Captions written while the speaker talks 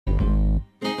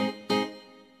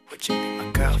Would you be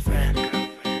my girlfriend?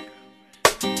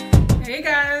 Hey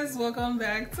guys, welcome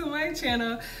back to my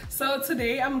channel. So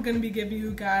today I'm gonna be giving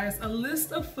you guys a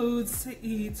list of foods to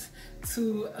eat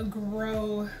to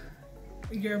grow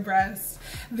your breasts.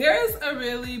 There's a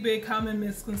really big common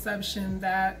misconception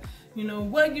that, you know,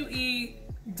 what you eat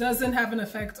doesn't have an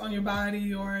effect on your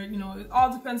body, or, you know, it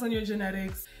all depends on your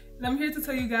genetics. And I'm here to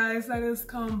tell you guys that is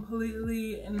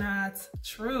completely not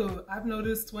true. I've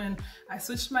noticed when I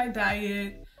switched my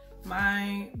diet,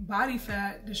 my body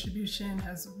fat distribution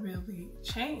has really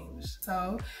changed.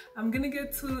 So I'm gonna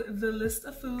get to the list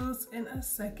of foods in a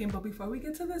second, but before we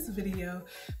get to this video,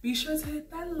 be sure to hit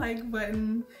that like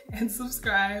button and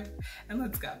subscribe, and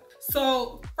let's go.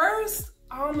 So first,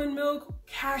 almond milk,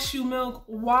 cashew milk,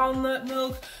 walnut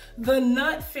milk. The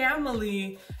nut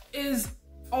family is,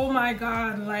 oh my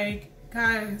God, like,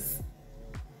 guys,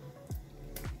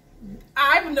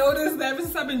 I've noticed that ever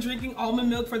since I've been drinking almond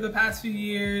milk for the past few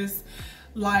years,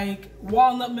 like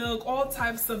walnut milk, all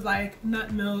types of like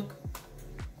nut milk,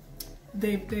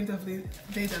 they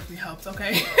definitely helped,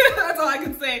 okay? That's all I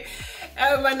can say.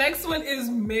 And my next one is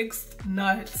mixed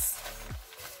nuts.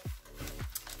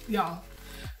 Y'all,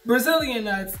 Brazilian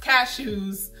nuts,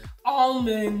 cashews,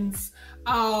 almonds,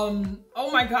 oh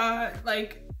my God,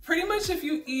 like, pretty much if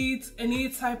you eat any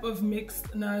type of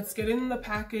mixed nuts, get it in the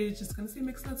package, it's gonna say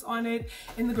mixed nuts on it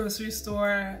in the grocery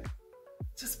store,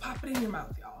 just pop it in your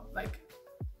mouth, y'all. Like,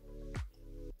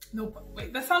 no,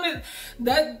 wait, that sounded,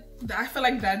 I feel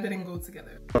like that didn't go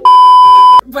together.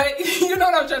 But you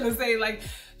know what I'm trying to say, like,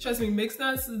 trust me, mixed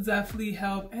nuts definitely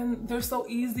help, and they're so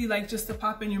easy, like, just to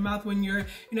pop in your mouth when you're,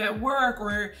 you know, at work,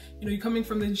 or, you know, you're coming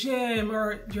from the gym,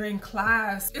 or you're in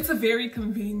class. It's a very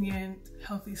convenient,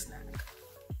 healthy snack.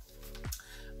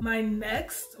 My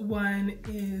next one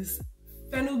is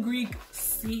fenugreek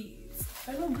seeds.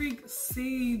 Fenugreek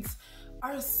seeds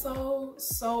are so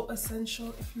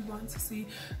essential if you want to see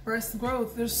breast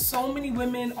growth. There's so many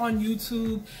women on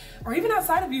YouTube, or even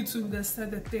outside of YouTube, that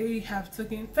said that they have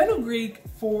taken fenugreek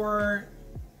for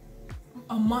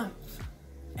a month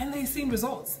and they seen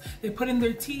results. They put in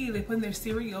their tea, they put in their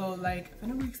cereal. Like,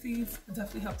 fenugreek seeds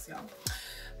definitely helps y'all.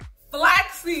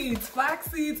 Flax seeds. Flax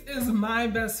seeds is my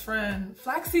best friend.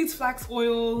 Flax seeds, flax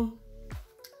oil.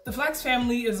 The flax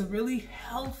family is a really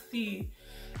healthy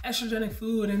estrogenic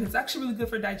food, and it's actually really good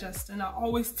for digestion. I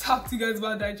always talk to you guys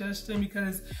about digestion,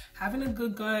 because having a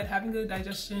good gut, having good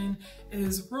digestion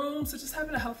is room to just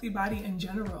having a healthy body in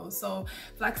general. So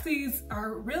flax seeds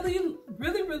are really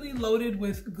loaded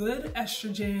with good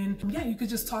estrogen. Yeah, you could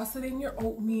just toss it in your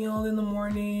oatmeal in the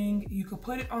morning. You could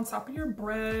put it on top of your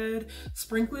bread,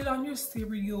 sprinkle it on your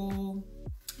cereal.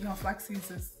 You know, flax seeds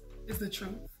is the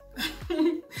truth.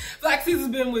 Flax seeds has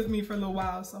been with me for a little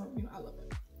while, so, you know, I love it.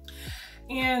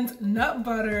 And nut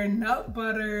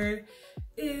butter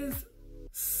is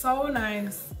so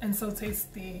nice and so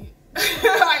tasty.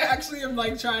 I actually am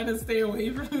like trying to stay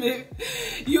away from it.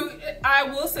 I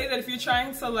will say that if you're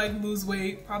trying to like lose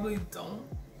weight, probably don't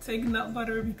take nut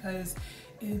butter, because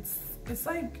it's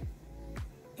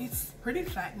pretty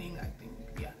fattening, I think.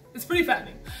 Yeah, it's pretty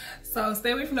fattening. So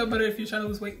stay away from nut butter if you're trying to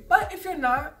lose weight. But if you're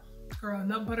not, girl,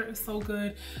 nut butter is so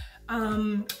good.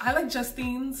 I like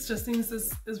Justine's. Justine's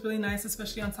is really nice,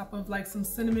 especially on top of like some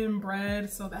cinnamon bread.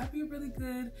 So that'd be really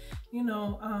good, you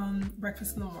know,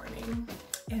 breakfast in the morning.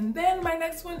 And then my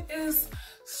next one is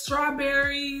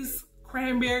strawberries,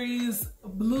 cranberries,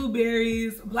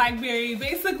 blueberries, blackberry,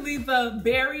 basically the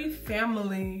berry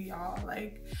family, y'all.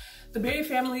 Like, the berry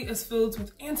family is filled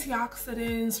with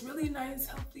antioxidants, really nice,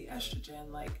 healthy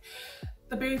estrogen. Like,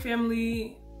 the berry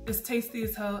family is tasty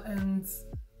as hell, and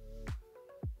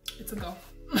it's a go.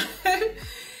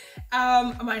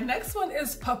 My next one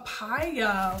is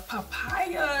papaya.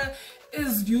 Papaya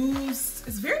is used,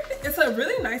 it's a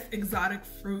really nice exotic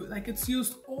fruit. Like, it's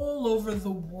used all over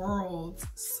the world.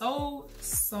 So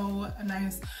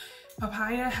nice.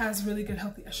 Papaya has really good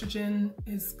healthy estrogen.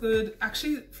 It's good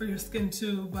actually for your skin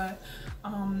too, but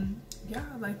yeah,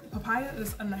 like, papaya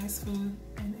is a nice food,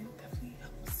 and it definitely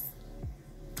helps.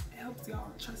 It helps,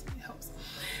 y'all, trust me, it helps.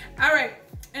 All right,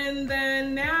 and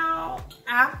then now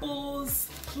apples,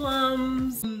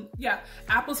 plums. Yeah,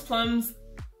 apples, plums,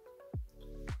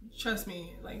 trust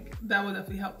me, like, that would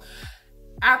definitely help.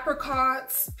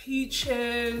 Apricots,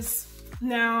 peaches.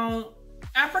 Now,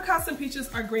 apricots and peaches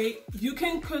are great. You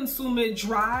can consume it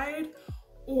dried,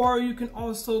 or you can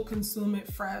also consume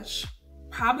it fresh.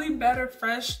 Probably better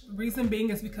fresh. The reason being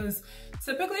is because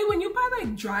typically when you buy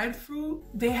like dried fruit,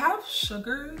 they have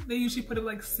sugar. They usually put it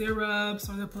like syrups,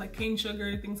 or they put like cane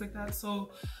sugar, things like that.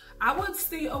 So I would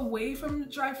stay away from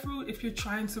dry fruit if you're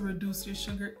trying to reduce your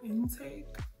sugar intake.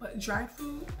 But dry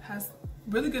fruit has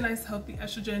really good, nice, healthy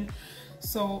estrogen.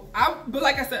 So but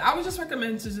like I said, I would just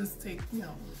recommend to just take, you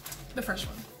know, the fresh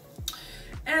one.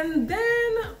 And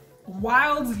then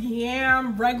wild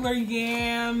yam, regular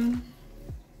yam.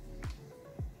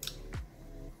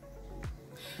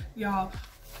 Y'all,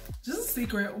 just a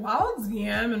secret, wild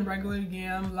yam and regular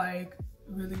yam like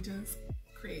really just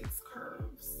creates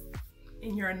curves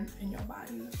in your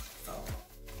body. So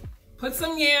put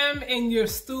some yam in your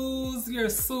stews, your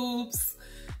soups,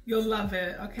 you'll love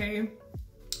it, okay?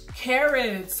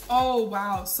 Carrots, oh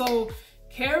wow. So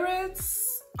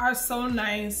carrots are so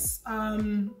nice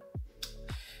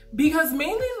because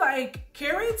mainly like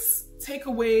carrots take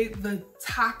away the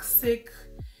toxic,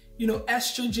 you know,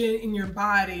 estrogen in your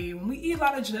body. When we eat a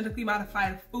lot of genetically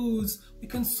modified foods, we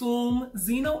consume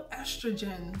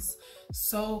xenoestrogens.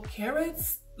 So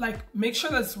carrots, like, make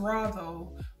sure that's raw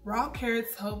though. Raw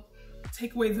carrots help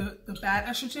take away the bad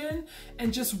estrogen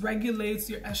and just regulates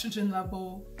your estrogen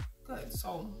level good.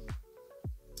 So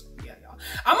yeah, y'all,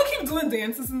 I'm gonna keep doing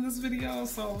dances in this video,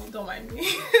 so don't mind me.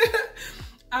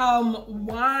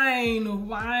 Wine,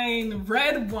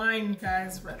 red wine,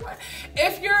 guys, red wine.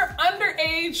 If you're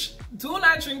underage, do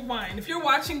not drink wine. If you're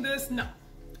watching this, no,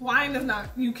 wine is not,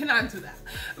 you cannot do that.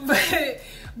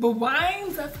 But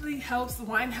wine definitely helps.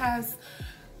 Wine has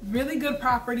really good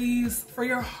properties for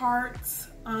your heart.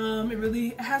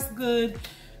 It has good,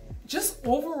 just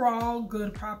overall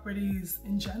good properties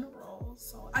in general.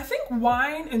 So I think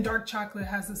wine and dark chocolate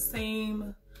has the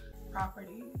same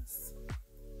properties.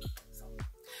 So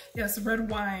yes, red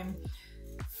wine.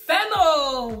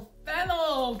 Fennel.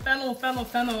 All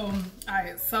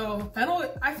right, so fennel,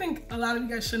 I think a lot of you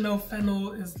guys should know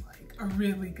fennel is like a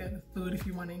really good food if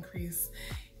you want to increase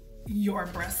your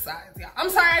breast size. Yeah, I'm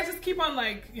sorry, I just keep on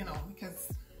like, you know, because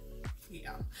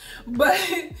yeah, but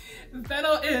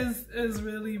fennel is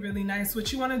really, really nice.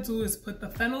 What you want to do is put the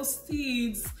fennel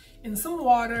seeds in some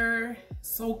water,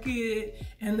 soak it,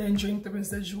 and then drink the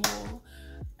residual,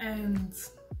 and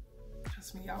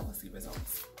trust me, y'all will see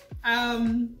results.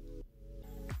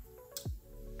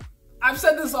 I've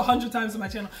said this 100 times on my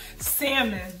channel.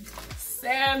 Salmon,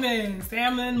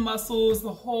 mussels,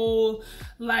 the whole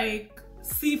like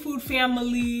seafood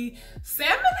family.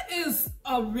 Salmon is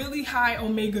a really high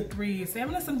omega-3.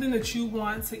 Salmon is something that you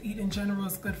want to eat in general.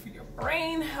 It's good for your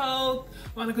brain health.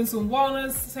 You want to consume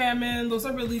walnuts, salmon. Those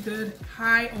are really good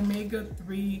high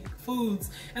omega-3 foods.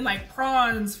 And like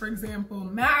prawns, for example,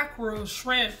 mackerel,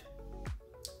 shrimp,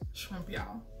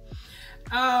 y'all.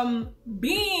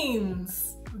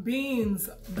 Beans,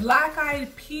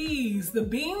 black-eyed peas. The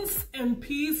beans and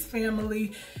peas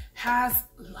family has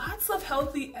lots of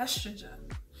healthy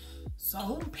estrogen.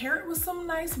 So pair it with some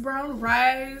nice brown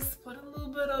rice, put a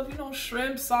little bit of, you know,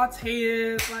 shrimp, saute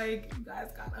it. Like, you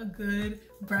guys got a good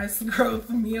breast growth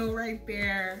meal right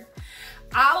there.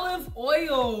 Olive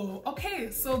oil.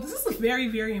 Okay, so this is very,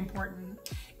 very important.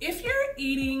 If you're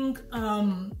eating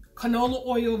canola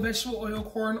oil, vegetable oil,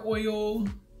 corn oil,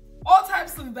 all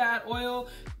types of bad oil,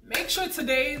 make sure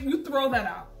today you throw that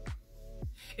out.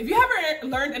 If you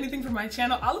haven't learned anything from my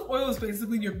channel, olive oil is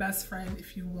basically your best friend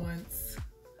if you want,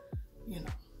 you know,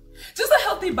 just a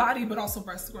healthy body, but also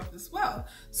breast growth as well.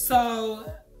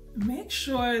 So make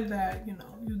sure that, you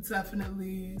know, you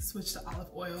definitely switch to olive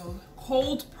oil,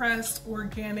 cold pressed,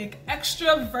 organic,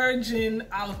 extra virgin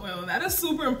olive oil. That is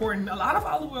super important. A lot of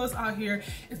olive oils out here,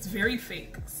 it's very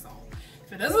fake. So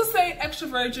if it doesn't say extra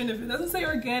virgin, if it doesn't say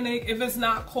organic, if it's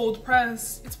not cold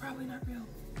pressed, it's probably not real.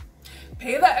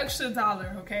 Pay that extra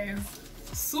 $1, okay?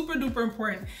 It's super duper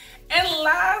important. And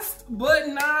last but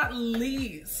not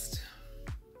least,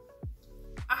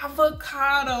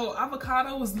 avocado.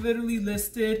 Avocado was literally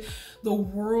listed the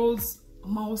world's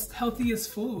most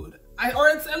healthiest food. Or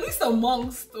it's at least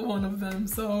amongst one of them.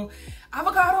 So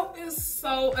avocado is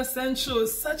so essential.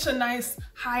 It's such a nice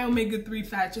high omega-3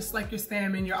 fat, just like your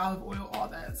salmon, your olive oil, all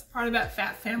that. It's part of that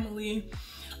fat family.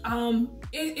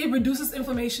 It reduces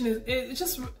inflammation. It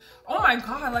just, oh my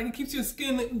God, like it keeps your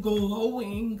skin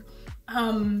glowing.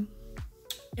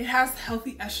 It has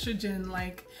healthy estrogen,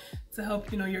 like to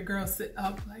help, you know, your girl sit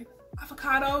up. Like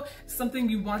avocado is something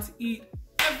you want to eat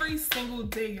every single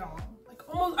day, y'all.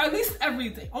 Almost, at least every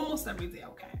day, almost every day,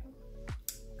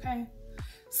 okay?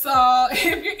 So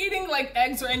if you're eating like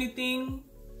eggs or anything,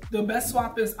 the best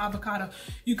swap is avocado.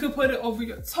 You could put it over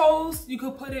your toast, you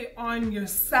could put it on your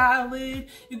salad,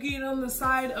 you can eat it on the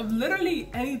side of literally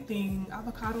anything.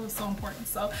 Avocado is so important.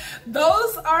 So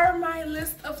those are my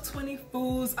list of 20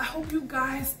 foods. I hope you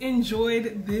guys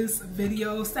enjoyed this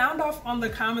video. Sound off on the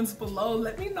comments below.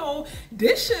 Let me know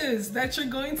dishes that you're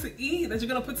going to eat, that you're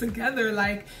gonna put together.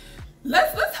 Like,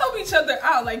 let's help each other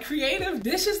out. Like creative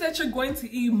dishes that you're going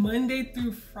to eat Monday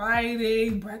through Friday,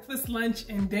 breakfast, lunch,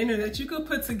 and dinner that you could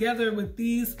put together with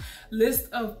these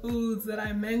list of foods that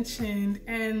I mentioned,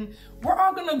 and we're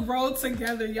all gonna grow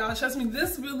together, y'all. Trust me,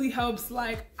 this really helps.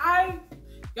 Like I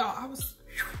was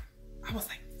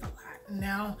like flat.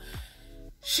 Now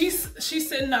she's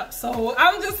sitting up, so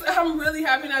I'm really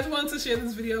happy, and I just wanted to share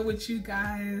this video with you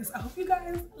guys. I hope you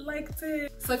guys liked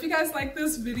it. So if you guys like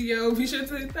this video, be sure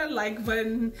to hit that like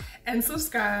button and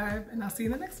subscribe, and I'll see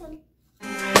you in the next one.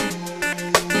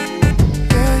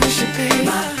 Girl, you should be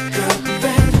my girl.